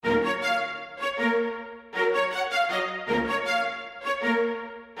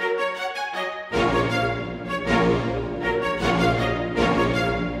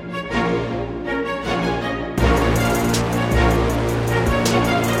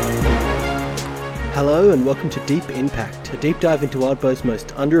Hello and welcome to Deep Impact, a deep dive into Wildbow's most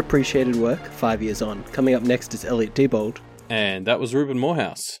underappreciated work 5 years on. Coming up next is Elliot Diebold. And that was Ruben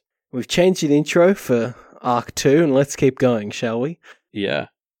Morehouse. We've changed the intro for Arc 2 and let's keep going, shall we? Yeah.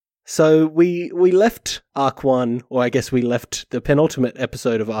 So we left Arc 1, or I guess we left the penultimate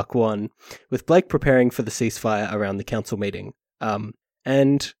episode of Arc 1, with Blake preparing for the ceasefire around the council meeting.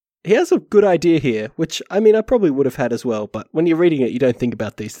 And he has a good idea here, which, I mean, I probably would have had as well, but when you're reading it, you don't think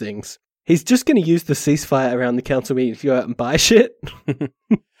about these things. He's just going to use the ceasefire around the council meeting to go out and buy shit.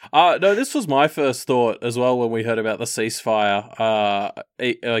 No, this was my first thought as well when we heard about the ceasefire. I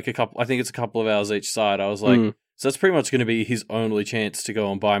think it's a couple of hours each side. I was like, so that's pretty much going to be his only chance to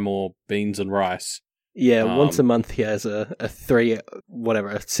go and buy more beans and rice. Yeah, once a month he has a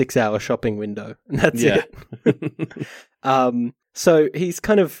 6-hour shopping window, and that's it. So he's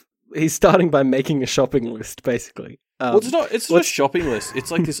starting by making a shopping list, basically. Well, it's not a shopping list. It's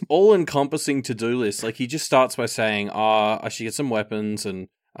like this all-encompassing to-do list. Like, he just starts by saying, I should get some weapons, and,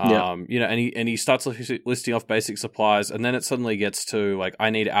 and he starts listing off basic supplies, and then it suddenly gets to, like, I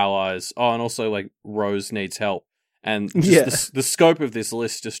need allies. Oh, and also, like, Rose needs help. And just the scope of this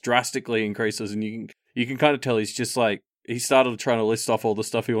list just drastically increases, and you can kind of tell he's just, like, he started trying to list off all the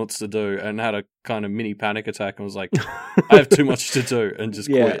stuff he wants to do and had a kind of mini panic attack and was like, I have too much to do, and just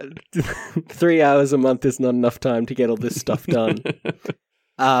quit. 3 hours a month is not enough time to get all this stuff done.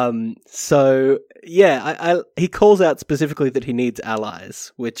 He calls out specifically that he needs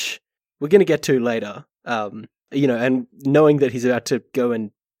allies, which we're going to get to later. And knowing that he's about to go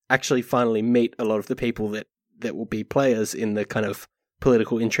and actually finally meet a lot of the people that will be players in the kind of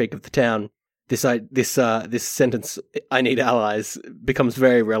political intrigue of the town, this sentence, I need allies, becomes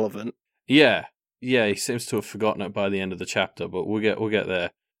very relevant. Yeah, he seems to have forgotten it by the end of the chapter, but we'll get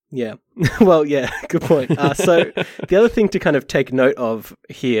there. Yeah, well, yeah, good point. So the other thing to kind of take note of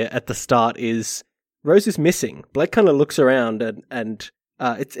here at the start is Rose is missing. Blake kind of looks around and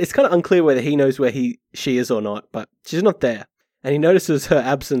it's kind of unclear whether he knows where she is or not, but she's not there. And he notices her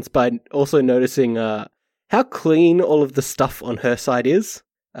absence by also noticing how clean all of the stuff on her side is.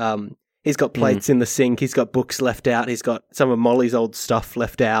 He's got plates in the sink. He's got books left out. He's got some of Molly's old stuff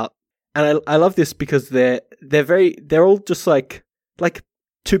left out. And I love this because they're all just like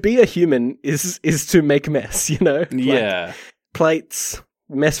to be a human is to make mess, you know? Yeah. Like, plates,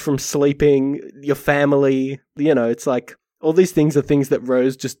 mess from sleeping, your family, it's like all these things are things that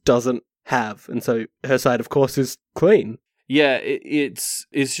Rose just doesn't have. And so her side, of course, is clean. Yeah, it's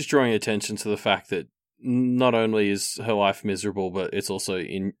just drawing attention to the fact that not only is her life miserable, but it's also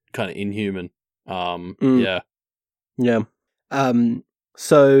kind of inhuman. Yeah.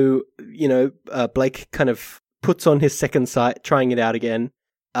 So, Blake kind of puts on his second sight, trying it out again,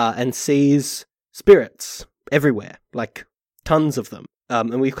 and sees spirits everywhere, like tons of them.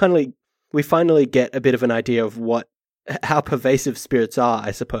 And we finally get a bit of an idea of how pervasive spirits are, I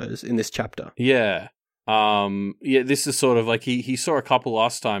suppose, in this chapter. Yeah. This is sort of like he saw a couple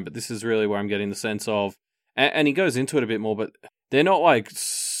last time, but this is really where I'm getting the sense of, and he goes into it a bit more, but they're not like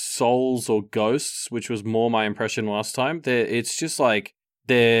souls or ghosts, which was more my impression last time. It's just like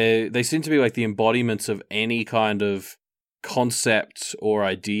they seem to be like the embodiments of any kind of concept or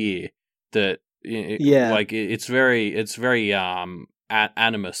idea that it's very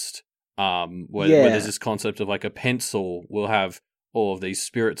animist. Where there's this concept of like a pencil will have all of these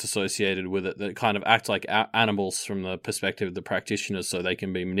spirits associated with it that kind of act like animals from the perspective of the practitioners, so they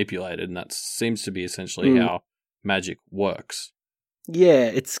can be manipulated, and that seems to be essentially how magic works. Yeah,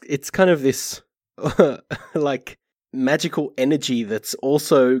 it's kind of this like magical energy that's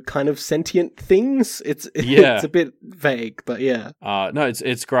also kind of sentient things. It's a bit vague, but yeah. No,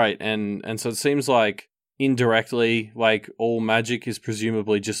 it's great, and so it seems like indirectly, like, all magic is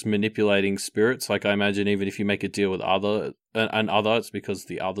presumably just manipulating spirits. Like, I imagine even if you make a deal with an other, it's because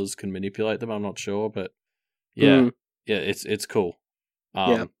the others can manipulate them. I'm not sure, but it's cool.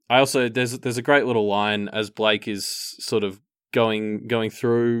 I also there's a great little line as Blake is sort of going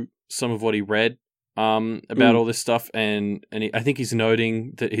through some of what he read about all this stuff, and I think he's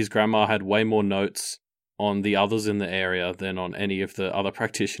noting that his grandma had way more notes on the others in the area than on any of the other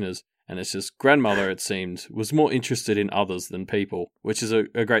practitioners. And it's just grandmother, it seemed, was more interested in others than people, which is a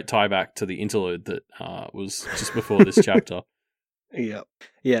great tie back to the interlude that was just before this chapter. Yeah.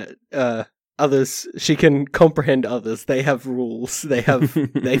 Others, she can comprehend others. They have rules. They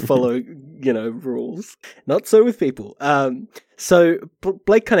follow, rules. Not so with people. So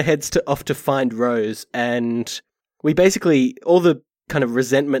Blake kind of heads off to find Rose, and we basically, all the kind of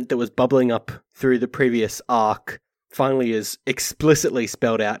resentment that was bubbling up through the previous arc finally is explicitly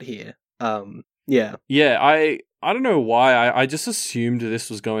spelled out here. I I don't know why. I just assumed this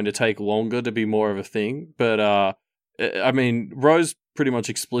was going to take longer to be more of a thing. But, I mean, Rose pretty much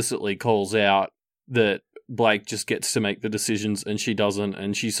explicitly calls out that Blake just gets to make the decisions and she doesn't.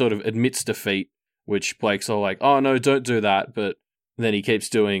 And she sort of admits defeat, which Blake's all like, oh, no, don't do that. But then he keeps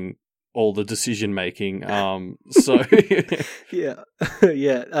doing all the decision making. So yeah,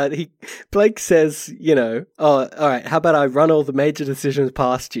 yeah. Blake says, oh, all right. How about I run all the major decisions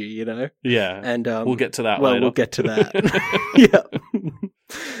past you? Yeah, and we'll get to that. Well, later. we'll get to that. Yeah.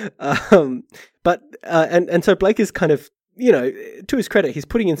 But and so Blake is kind of, to his credit, he's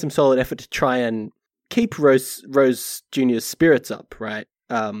putting in some solid effort to try and keep Rose Jr.'s spirits up, right?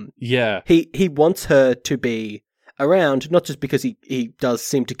 Yeah. He wants her to be around, not just because he does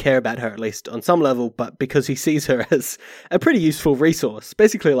seem to care about her, at least on some level, but because he sees her as a pretty useful resource,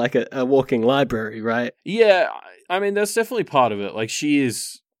 basically like a walking library, right? Yeah, I mean, that's definitely part of it. Like, she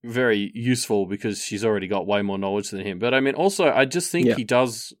is very useful because she's already got way more knowledge than him. But I mean, also, I just think he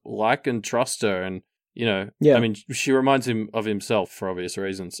does like and trust her, and I mean, she reminds him of himself for obvious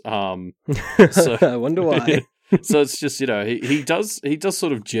reasons. So I wonder why. So it's just, he does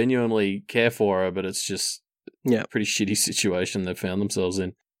sort of genuinely care for her, but it's just a pretty shitty situation they've found themselves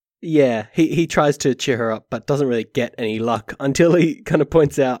in. Yeah, he tries to cheer her up, but doesn't really get any luck until he kind of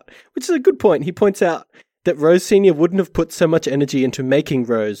points out, which is a good point. He points out that Rose Sr. wouldn't have put so much energy into making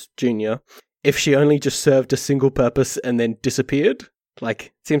Rose Jr. if she only just served a single purpose and then disappeared. Like,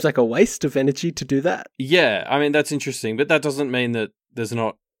 it seems like a waste of energy to do that. Yeah, I mean, that's interesting, but that doesn't mean that there's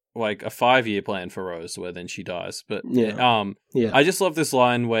not like a 5-year plan for Rose where then she dies. But I just love this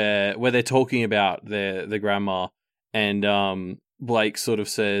line where they're talking about their grandma, and Blake sort of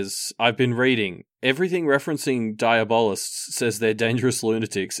says, I've been reading. Everything referencing diabolists says they're dangerous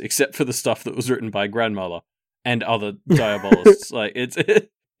lunatics, except for the stuff that was written by grandmother and other diabolists. Like,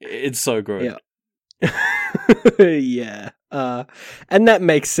 it's so good. Yeah. Yeah. And that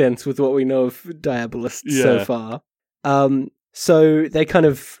makes sense with what we know of diabolists so far. So they kind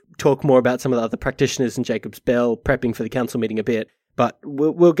of talk more about some of the other practitioners and Jacob's Bell prepping for the council meeting a bit, but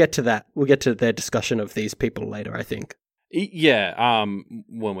we'll get to that. We'll get to their discussion of these people later, I think. Yeah,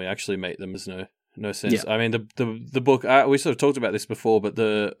 when we actually meet them, there's no sense. Yeah. I mean, the book, we sort of talked about this before, but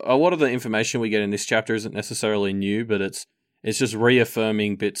a lot of the information we get in this chapter isn't necessarily new, but it's just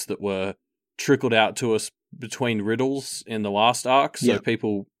reaffirming bits that were trickled out to us between riddles in the last arc. So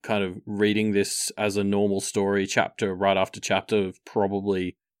people kind of reading this as a normal story chapter right after chapter have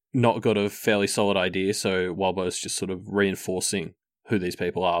probably not got a fairly solid idea. So Walbo's just sort of reinforcing who these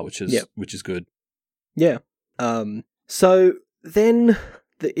people are, which is good. Yeah. So then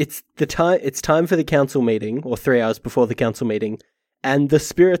it's time for the council meeting, or 3 hours before the council meeting, and the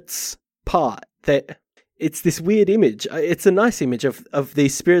spirits part. It's this weird image. It's a nice image of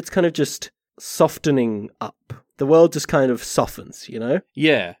these spirits kind of just softening up. The world just kind of softens,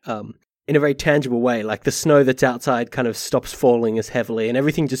 Yeah. In a very tangible way. Like the snow that's outside kind of stops falling as heavily, and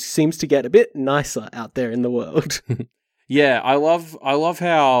everything just seems to get a bit nicer out there in the world. Yeah, I love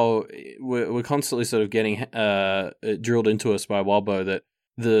how we're constantly sort of getting drilled into us by Walbo that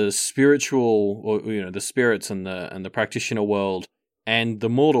the spiritual, or the spirits and the practitioner world and the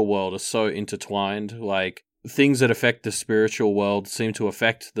mortal world are so intertwined. Like, things that affect the spiritual world seem to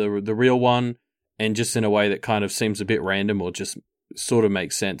affect the real one, and just in a way that kind of seems a bit random or just sort of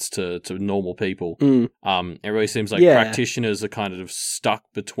makes sense to normal people. It really seems like practitioners are kind of stuck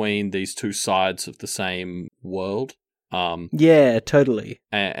between these two sides of the same world. Yeah, totally.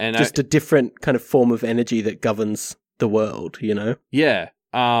 And just a different kind of form of energy that governs the world, Yeah.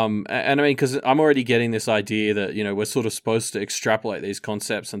 And I mean, because I'm already getting this idea that, we're sort of supposed to extrapolate these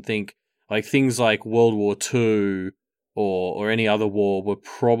concepts and think like things like World War II or any other war were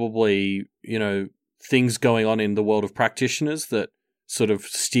probably, things going on in the world of practitioners that sort of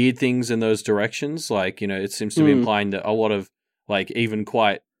steered things in those directions. Like, it seems to be implying that a lot of like even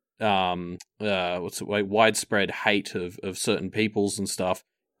quite widespread hate of certain peoples and stuff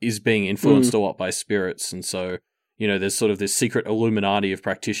is being influenced a lot by spirits, and so there's sort of this secret Illuminati of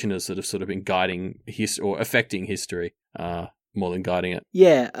practitioners that have sort of been guiding or affecting history more than guiding it.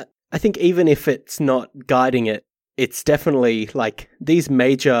 Yeah, I think even if it's not guiding it, it's definitely like these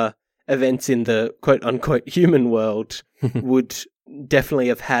major events in the quote unquote human world would definitely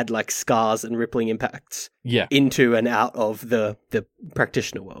have had like scars and rippling impacts into and out of the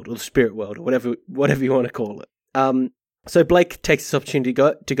practitioner world or the spirit world or whatever you want to call it. So Blake takes this opportunity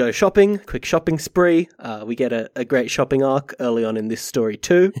to go shopping, quick shopping spree. We get a great shopping arc early on in this story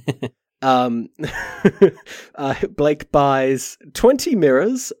too. Blake buys 20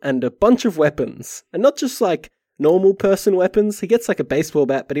 mirrors and a bunch of weapons, and not normal person weapons. He gets like a baseball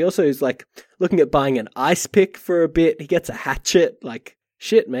bat, but he also is like looking at buying an ice pick for a bit. He gets a hatchet. Like,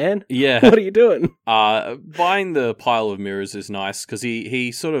 shit, man. Yeah. What are you doing? Buying the pile of mirrors is nice because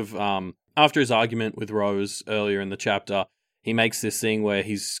he sort of, after his argument with Rose earlier in the chapter, he makes this thing where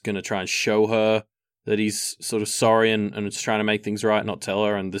he's going to try and show her that he's sort of sorry and is trying to make things right, not tell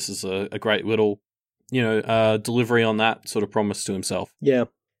her. And this is a great little, delivery on that sort of promise to himself. Yeah.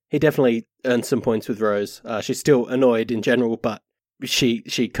 He definitely earns some points with Rose. She's still annoyed in general, but she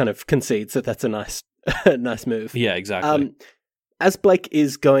kind of concedes that that's a nice nice move. Yeah, exactly. As Blake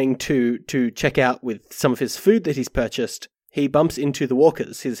is going to check out with some of his food that he's purchased, he bumps into the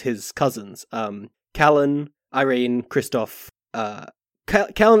Walkers, his cousins, Callan, Irene, Kristoff.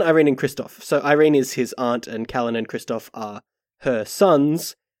 Callan, Irene, and Kristoff. So Irene is his aunt, and Callan and Kristoff are her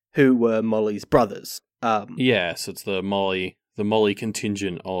sons, who were Molly's brothers. So it's the Molly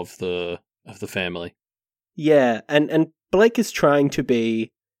contingent of the family. Yeah, and Blake is trying to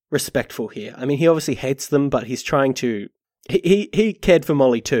be respectful here. I mean, he obviously hates them, but he's trying to. He cared for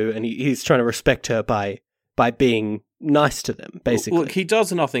Molly too, and he's trying to respect her by being nice to them. Basically, look, he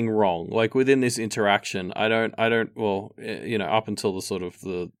does nothing wrong. Like within this interaction, I don't. Well, up until the sort of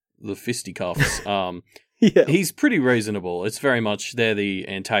the fisticuffs. Yeah. He's pretty reasonable. It's very much they're the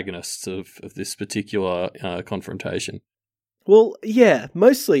antagonists of this particular confrontation. Well, yeah,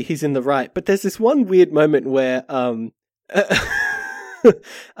 mostly he's in the right, but there's this one weird moment where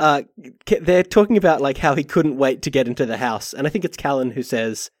they're talking about like how he couldn't wait to get into the house, and I think it's Callan who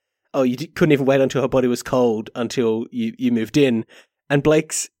says, "Oh, you couldn't even wait until her body was cold until you moved in," and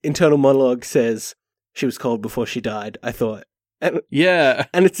Blake's internal monologue says, "She was cold before she died, I thought." And, yeah,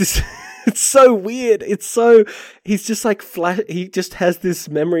 and it's just. It's so weird. He's just like he just has this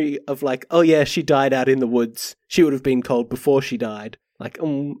memory of like, oh yeah, she died out in the woods. She would have been cold before she died. Like,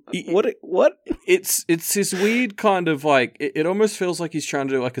 what? It's this weird kind of like, it almost feels like he's trying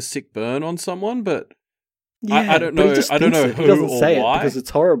to do like a sick burn on someone, but yeah, I don't know. I don't know who he doesn't or say why. It because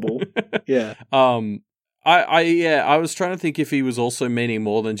it's horrible. Yeah. I was trying to think if he was also meaning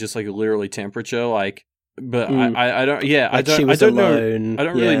more than just like literally temperature, like. But I don't. Yeah, like I don't know. I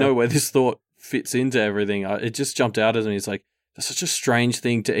don't really know where this thought fits into everything. It just jumped out at me. It's like that's such a strange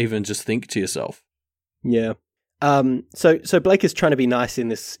thing to even just think to yourself. Yeah. So Blake is trying to be nice in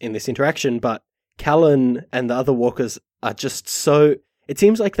this interaction, but Callan and the other Walkers are just so. It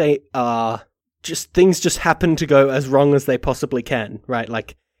seems like they are just things just happen to go as wrong as they possibly can. Right?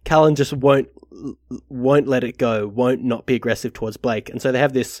 Like Callan just won't let it go. Won't not be aggressive towards Blake, and so they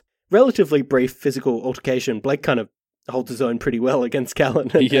have this relatively brief physical altercation. Blake kind of holds his own pretty well against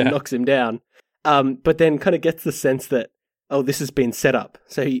Callan and knocks him down. But then kind of gets the sense that, oh, this has been set up.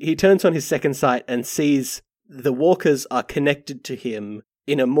 So he turns on his second sight and sees the Walkers are connected to him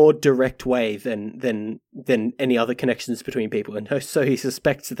in a more direct way than any other connections between people. And so he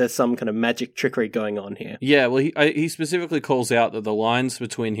suspects that there's some kind of magic trickery going on here. Yeah, well, he specifically calls out that the lines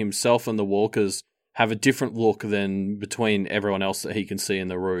between himself and the Walkers have a different look than between everyone else that he can see in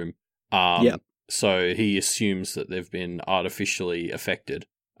the room. So he assumes that they've been artificially affected,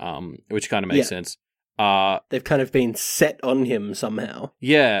 which kind of makes sense. They've kind of been set on him somehow.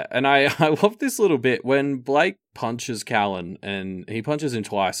 Yeah, and I love this little bit when Blake punches Callan, and he punches him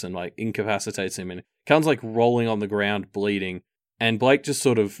twice and like incapacitates him, and Callan's like rolling on the ground bleeding, and Blake just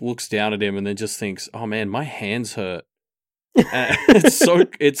sort of looks down at him and then just thinks, "Oh man, my hands hurt."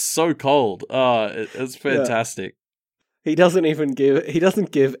 It's so cold. It's fantastic. He doesn't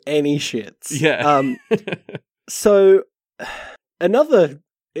give any shits. Yeah. So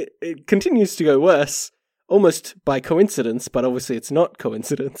it continues to go worse, almost by coincidence, but obviously it's not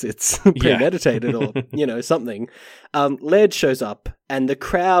coincidence, it's premeditated or, something. Laird shows up, and the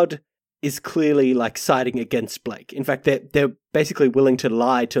crowd is clearly, like, siding against Blake. In fact, they're basically willing to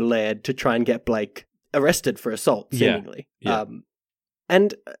lie to Laird to try and get Blake arrested for assault, seemingly. Yeah.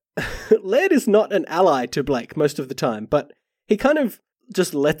 And Laird is not an ally to Blake most of the time, but he kind of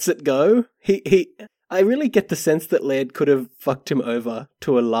just lets it go. I really get the sense that Laird could have fucked him over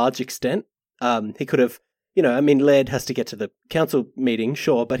to a large extent. He could have, Laird has to get to the council meeting,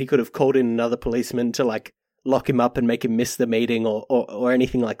 sure, but he could have called in another policeman to, like, lock him up and make him miss the meeting or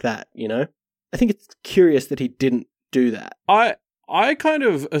anything like that, I think it's curious that he didn't do that. I kind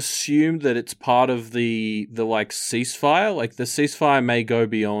of assumed that it's part of the like ceasefire. Like the ceasefire may go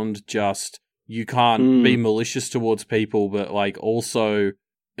beyond just you can't be malicious towards people, but like also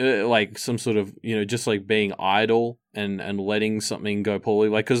like some sort of, just like being idle and letting something go poorly.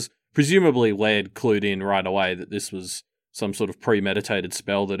 Like, because presumably Laird clued in right away that this was some sort of premeditated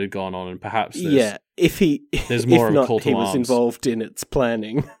spell that had gone on, and perhaps there's more of a call to arms. He was involved in its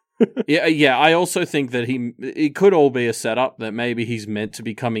planning. Yeah. I also think that it could all be a setup, that maybe he's meant to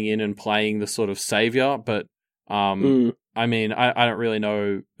be coming in and playing the sort of savior, but I mean, I don't really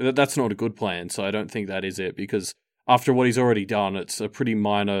know. That's not a good plan, so I don't think that is it, because after what he's already done, it's a pretty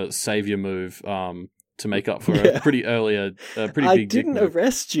minor savior move to make up for a pretty big I dick didn't move.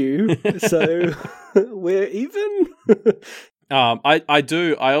 arrest you, so we're even. I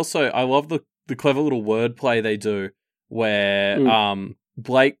do. I love the clever little wordplay they do, where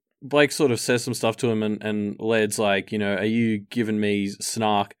Blake sort of says some stuff to him, and Laird's like, are you giving me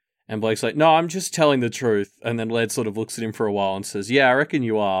snark? And Blake's like, no, I'm just telling the truth. And then Laird sort of looks at him for a while and says, yeah, I reckon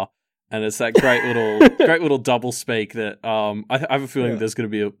you are. And it's that great little double speak that I have a feeling there's going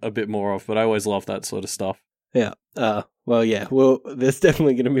to be a bit more of, but I always love that sort of stuff. Yeah. Well, there's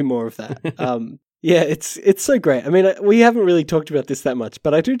definitely going to be more of that. Yeah, it's so great. I mean, we haven't really talked about this that much,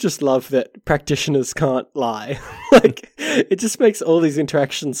 but I do just love that practitioners can't lie. Like, it just makes all these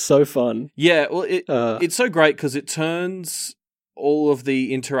interactions so fun. Yeah, well, it's so great because it turns all of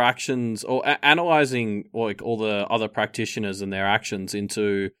the interactions, or analyzing like all the other practitioners and their actions,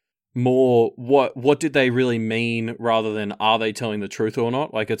 into more what did they really mean, rather than are they telling the truth or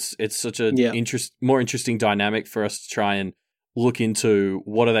not. Like, it's such a more interesting dynamic for us to try and look into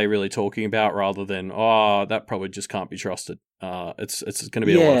what are they really talking about, rather than that probably just can't be trusted. It's going to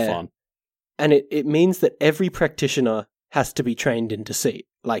be a lot of fun, and it means that every practitioner has to be trained in deceit.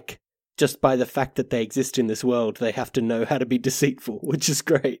 Like, just by the fact that they exist in this world, they have to know how to be deceitful, which is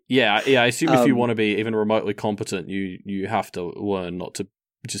great. Yeah. I assume if you want to be even remotely competent, you have to learn not to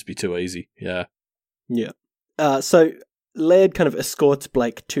just be too easy. Yeah. So Laird kind of escorts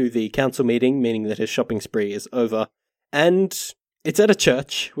Blake to the council meeting, meaning that his shopping spree is over. And it's at a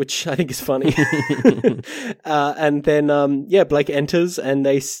church, which I think is funny. And then, Blake enters, and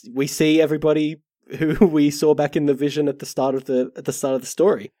we see everybody who we saw back in the vision at the start of the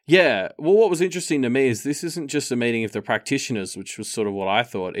story. Yeah. Well, what was interesting to me is this isn't just a meeting of the practitioners, which was sort of what I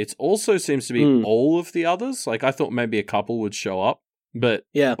thought. It also seems to be all of the others. Like, I thought maybe a couple would show up, but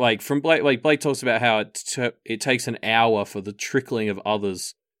like from Blake, Blake talks about how it takes an hour for the trickling of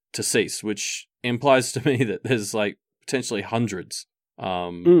others to cease, which implies to me that there's like potentially hundreds,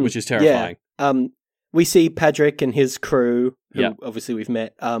 which is terrifying. Yeah. We see Patrick and his crew, who obviously we've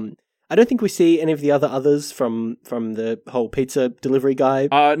met. I don't think we see any of the others from the whole pizza delivery guy.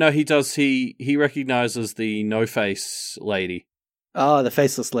 No, he does. He recognizes the no-face lady. Oh, the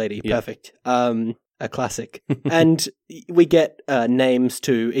faceless lady. Yep. Perfect. A classic. And we get names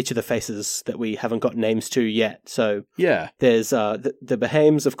to each of the faces that we haven't got names to yet. So there's the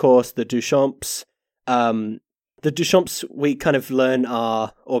Behaims, of course, the Duchamps. The Duchamps, we kind of learn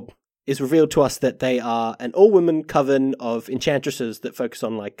is revealed to us that they are an all-women coven of enchantresses that focus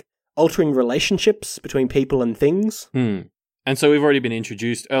on, like, altering relationships between people and things. And so we've already been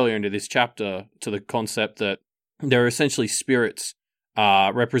introduced earlier into this chapter to the concept that there are essentially spirits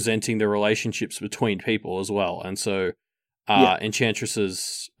representing the relationships between people as well. And so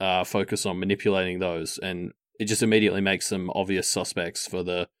enchantresses focus on manipulating those, and it just immediately makes them obvious suspects for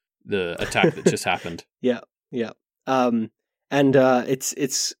the attack that just happened.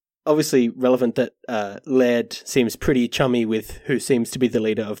 It's obviously relevant that Laird seems pretty chummy with who seems to be the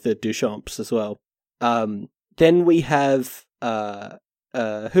leader of the Duchamps as well. Then we have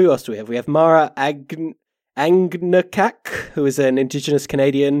who else do we have? We have Mara Angnakak, who is an Indigenous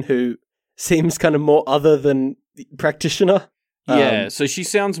Canadian who seems kind of more other than practitioner. So she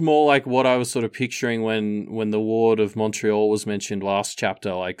sounds more like what I was sort of picturing when the Ward of Montreal was mentioned last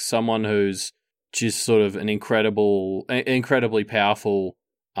chapter, like someone who's just sort of an incredibly powerful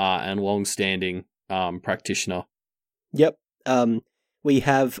and long-standing practitioner. Yep. We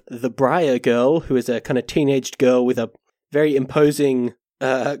have the Briar girl, who is a kind of teenaged girl with a very imposing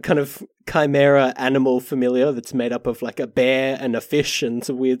kind of chimera animal familiar that's made up of like a bear and a fish and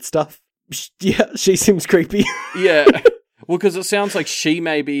some weird stuff. Yeah, she seems creepy. Yeah. Well, because it sounds like she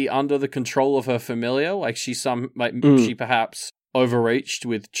may be under the control of her familiar. Like she perhaps overreached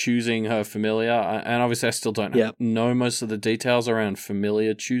with choosing her familiar. And obviously I still don't know most of the details around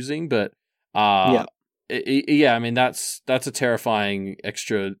familiar choosing, but I mean, that's a terrifying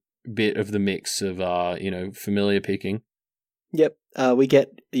extra bit of the mix of, familiar picking. Yep. We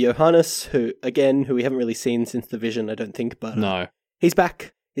get Johannes, who we haven't really seen since the vision, I don't think, but no, he's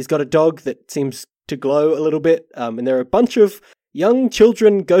back. He's got a dog that seems to glow a little bit, and there are a bunch of young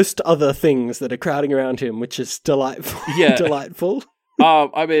children ghost other things that are crowding around him, which is delightful. Yeah. Delightful.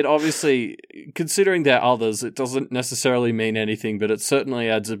 I mean, obviously, considering they're others, it doesn't necessarily mean anything, but it certainly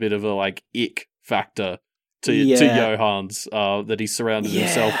adds a bit of a, like, ick factor to Johannes, that he surrounded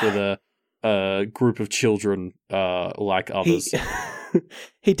himself with a group of children like others.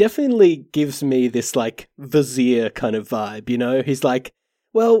 he definitely gives me this, like, vizier kind of vibe, you know? He's like,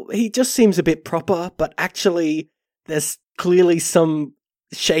 well, he just seems a bit proper, but actually there's clearly some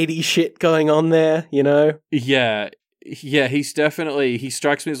shady shit going on there, you know? Yeah, he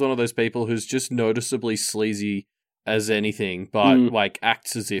strikes me as one of those people who's just noticeably sleazy as anything, but, like,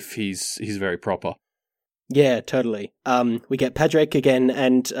 acts as if he's very proper. Yeah, totally. We get Padraig again,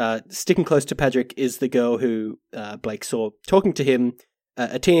 and sticking close to Padraig is the girl who Blake saw talking to him,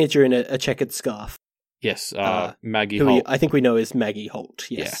 a teenager in a checkered scarf. Yes, Maggie who Holt. I think we know is Maggie Holt,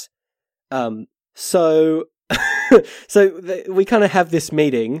 yes. Yeah. So we kind of have this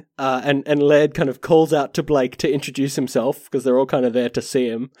meeting, and Laird kind of calls out to Blake to introduce himself, because they're all kind of there to see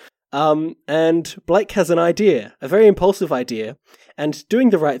him. And Blake has an idea, a very impulsive idea, and doing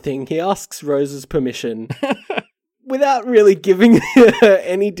the right thing, he asks Rose's permission without really giving her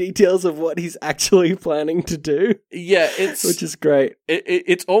any details of what he's actually planning to do. Yeah, which is great.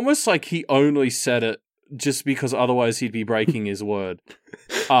 It's almost like he only said it just because otherwise he'd be breaking his word.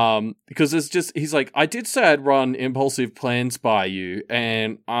 Because he's like, I did say I'd run impulsive plans by you,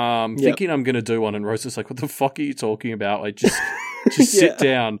 and thinking I'm going to do one. And Rose is like, what the fuck are you talking about? Like, just sit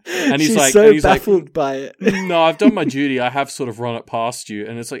down. And he's she's baffled by it. No, I've done my duty. I have sort of run it past you.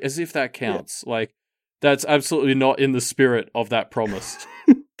 And it's like, as if that counts. Yeah. Like, that's absolutely not in the spirit of that promise.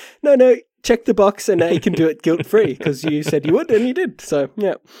 No, check the box, and now you can do it guilt-free, because you said you would, and you did. So,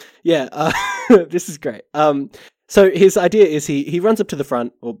 yeah. This is great. So his idea is he runs up to the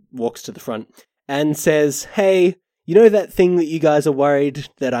front, or walks to the front, and says, hey, you know that thing that you guys are worried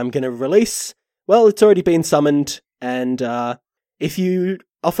that I'm going to release? Well, it's already been summoned, and if you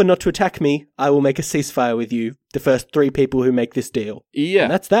offer not to attack me, I will make a ceasefire with you, the first 3 people who make this deal. Yeah.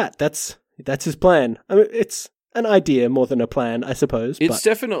 And that's that. That's his plan. I mean, it's an idea more than a plan, I suppose. It's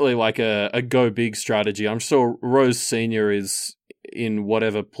definitely like a go big strategy. I'm sure Rose Senior is in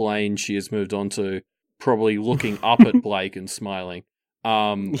whatever plane she has moved on to, probably looking up at Blake and smiling.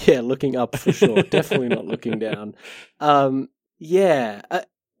 Yeah, looking up for sure. Definitely not looking down. Yeah,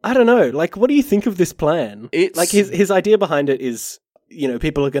 I don't know. Like, what do you think of this plan? Like, his idea behind it is, you know,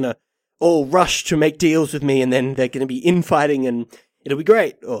 people are gonna all rush to make deals with me, and then they're gonna be infighting, and it'll be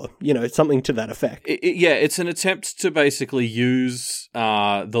great, or, you know, something to that effect. Yeah, it's an attempt to basically use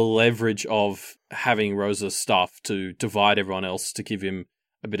the leverage of having Rosa's stuff to divide everyone else, to give him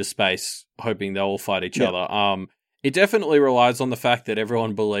a bit of space, hoping they'll all fight each other. It definitely relies on the fact that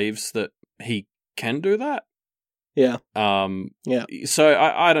everyone believes that he can do that. Yeah. So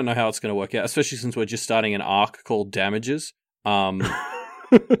I don't know how it's going to work out, especially since we're just starting an arc called Damages. But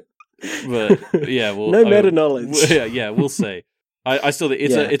yeah, no meta knowledge. Yeah, we'll see. I still think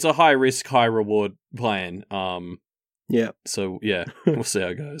it's a high risk, high reward plan. Yeah. So yeah, we'll see how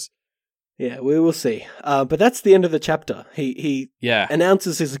it goes. Yeah, we will see. But that's the end of the chapter. He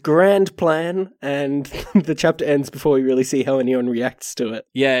announces his grand plan, and the chapter ends before we really see how anyone reacts to it.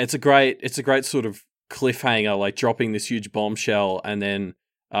 Yeah, it's a great sort of cliffhanger, like dropping this huge bombshell, and then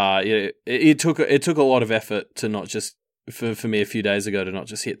it took a lot of effort to not just for me a few days ago to not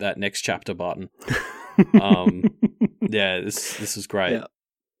just hit that next chapter button. Yeah, this is great.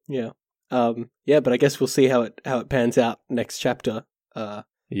 Yeah. But I guess we'll see how it pans out next chapter.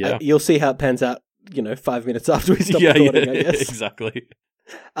 You'll see how it pans out, 5 minutes after we stop recording, I guess. Exactly.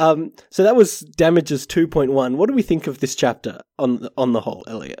 So that was Damages 2.1. What do we think of this chapter on the whole,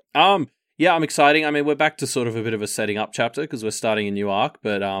 Elliot? Yeah, I'm exciting. I mean, we're back to sort of a bit of a setting up chapter because we're starting a new arc,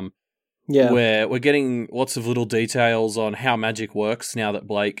 but we're getting lots of little details on how magic works now that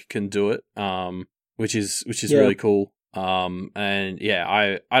Blake can do it, which is really cool. And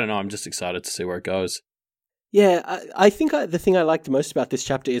yeah, I don't know, I'm just excited to see where it goes. Yeah, I think the thing I liked most about this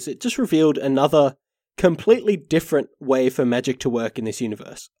chapter is it just revealed another completely different way for magic to work in this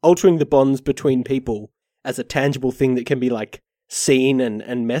universe. Altering the bonds between people as a tangible thing that can be, like, seen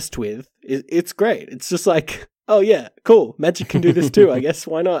and messed with. It's great. It's just like, oh yeah, cool. Magic can do this too, I guess.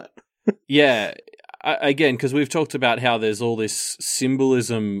 Why not? Yeah. Again, because we've talked about how there's all this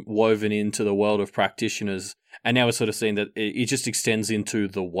symbolism woven into the world of practitioners, and now we're sort of seeing that it just extends into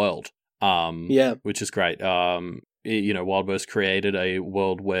the world. Which is great. Wildburst created a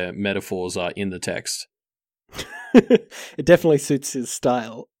world where metaphors are in the text. It definitely suits his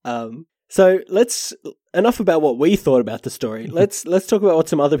style. So enough about what we thought about the story. Let's talk about what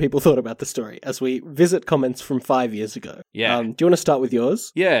some other people thought about the story as we visit comments from 5 years ago. Yeah. Do you want to start with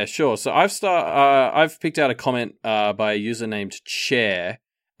yours? Yeah, sure. So I've picked out a comment by a user named Chair,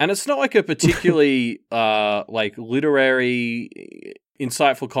 and it's not like a particularly like literary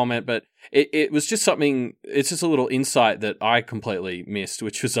insightful comment, but it was just something. It's just a little insight that I completely missed,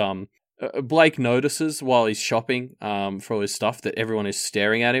 which was Blake notices while he's shopping for all his stuff that everyone is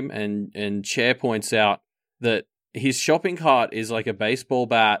staring at him, and Cher points out that his shopping cart is like a baseball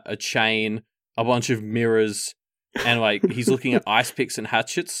bat, a chain, a bunch of mirrors, and like he's looking at ice picks and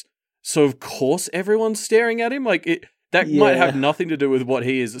hatchets. So of course everyone's staring at him. Like that might have nothing to do with what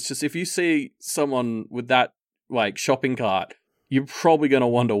he is. It's just if you see someone with that like shopping cart, you're probably going to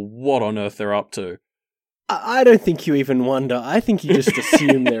wonder what on earth they're up to. I don't think you even wonder. I think you just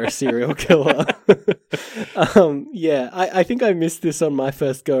assume they're a serial killer. I think I missed this on my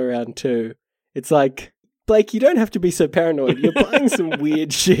first go around too. It's like, Blake, you don't have to be so paranoid. You're buying some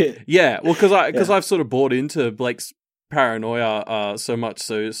weird shit. Yeah, well, because I've sort of bought into Blake's paranoia so much.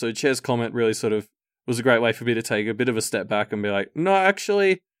 So Cher's comment really sort of was a great way for me to take a bit of a step back and be like, no,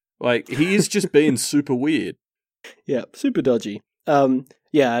 actually, like he is just being super weird. Yeah, super dodgy.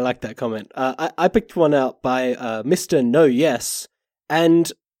 Yeah, I like that comment. I picked one out by Mr. No Yes, and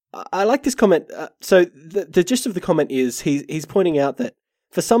I like this comment. So the gist of the comment is he's pointing out that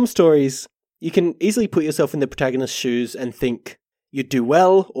for some stories, you can easily put yourself in the protagonist's shoes and think you'd do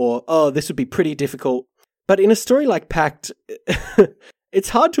well, or, oh, this would be pretty difficult. But in a story like Pact, it's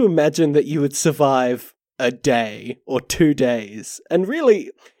hard to imagine that you would survive a day or 2 days. And really,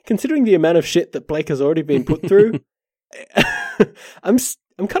 considering the amount of shit that Blake has already been put through, I'm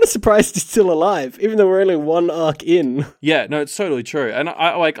kind of surprised he's still alive, even though we're only one arc in. Yeah, no, it's totally true. And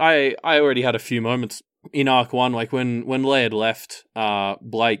I already had a few moments in arc 1, like when Laird left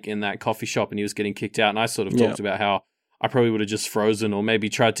Blake in that coffee shop and he was getting kicked out, and I sort of talked about how I probably would have just frozen or maybe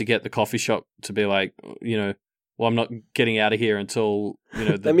tried to get the coffee shop to be like, well, I'm not getting out of here until,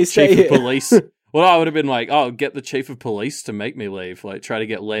 the chief of police. Well, I would have been like, oh, get the chief of police to make me leave. Like, try to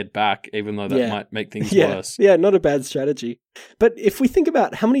get Laird back, even though that might make things worse. Yeah, not a bad strategy. But if we think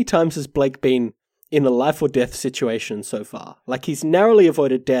about how many times has Blake been in a life or death situation so far? Like, he's narrowly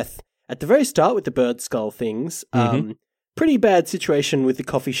avoided death at the very start with the bird skull things. Pretty bad situation with the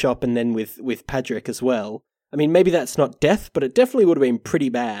coffee shop and then with Padrick as well. I mean, maybe that's not death, but it definitely would have been pretty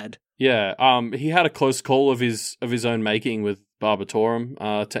bad. Yeah, he had a close call of his own making with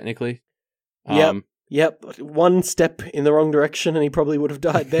Barbatorum, technically. Yep. One step in the wrong direction and he probably would have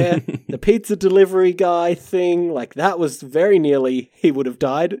died there. The pizza delivery guy thing, like that was very nearly he would have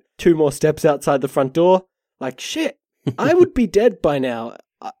died. 2 more steps outside the front door. Like, shit, I would be dead by now.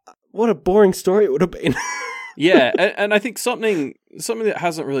 What a boring story it would have been. Yeah, and I think something that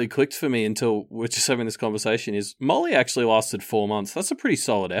hasn't really clicked for me until we're just having this conversation is Molly actually lasted 4 months. That's a pretty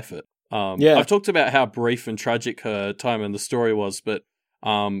solid effort. I've talked about how brief and tragic her time in the story was, but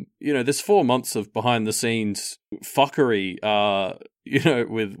there's 4 months of behind the scenes fuckery,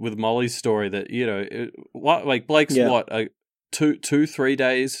 with Molly's story that, Blake's what, 3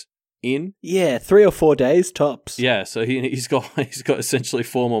 days in? Yeah, 3 or 4 days tops. Yeah, so he's got essentially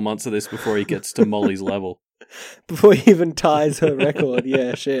 4 more months of this before he gets to Molly's level. Before he even ties her record.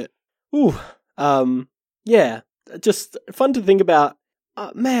 Yeah, shit. Ooh. Yeah, just fun to think about.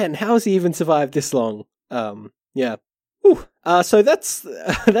 Man, how has he even survived this long? Yeah. Ooh. So that's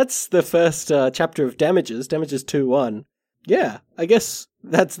the first chapter of Damages 2-1. Yeah, I guess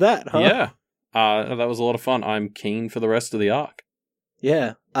that's that, huh? Yeah. That was a lot of fun. I'm keen for the rest of the arc.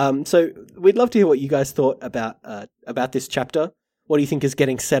 Yeah. So we'd love to hear what you guys thought about this chapter. What do you think is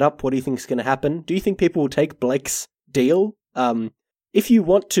getting set up? What do you think is going to happen? Do you think people will take Blake's deal? If you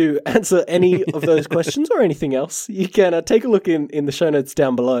want to answer any of those questions or anything else, you can take a look in the show notes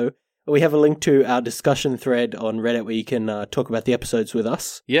down below. We have a link to our discussion thread on Reddit where you can talk about the episodes with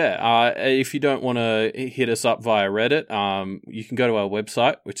us. Yeah, if you don't want to hit us up via Reddit, you can go to our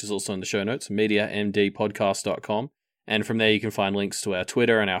website, which is also in the show notes, mediamdpodcast.com. And from there you can find links to our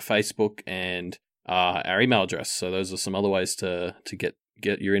Twitter and our Facebook and our email address. So those are some other ways to get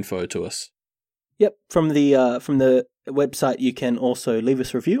your info to us. Yep, from the website you can also leave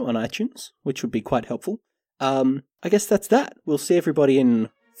us a review on iTunes, which would be quite helpful. I guess that's that. We'll see everybody in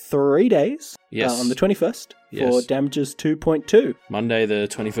 3 days. Yes. On the 21st for Damages 2.2. Monday the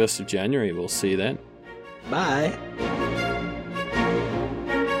 21st of January. We'll see you then. Bye.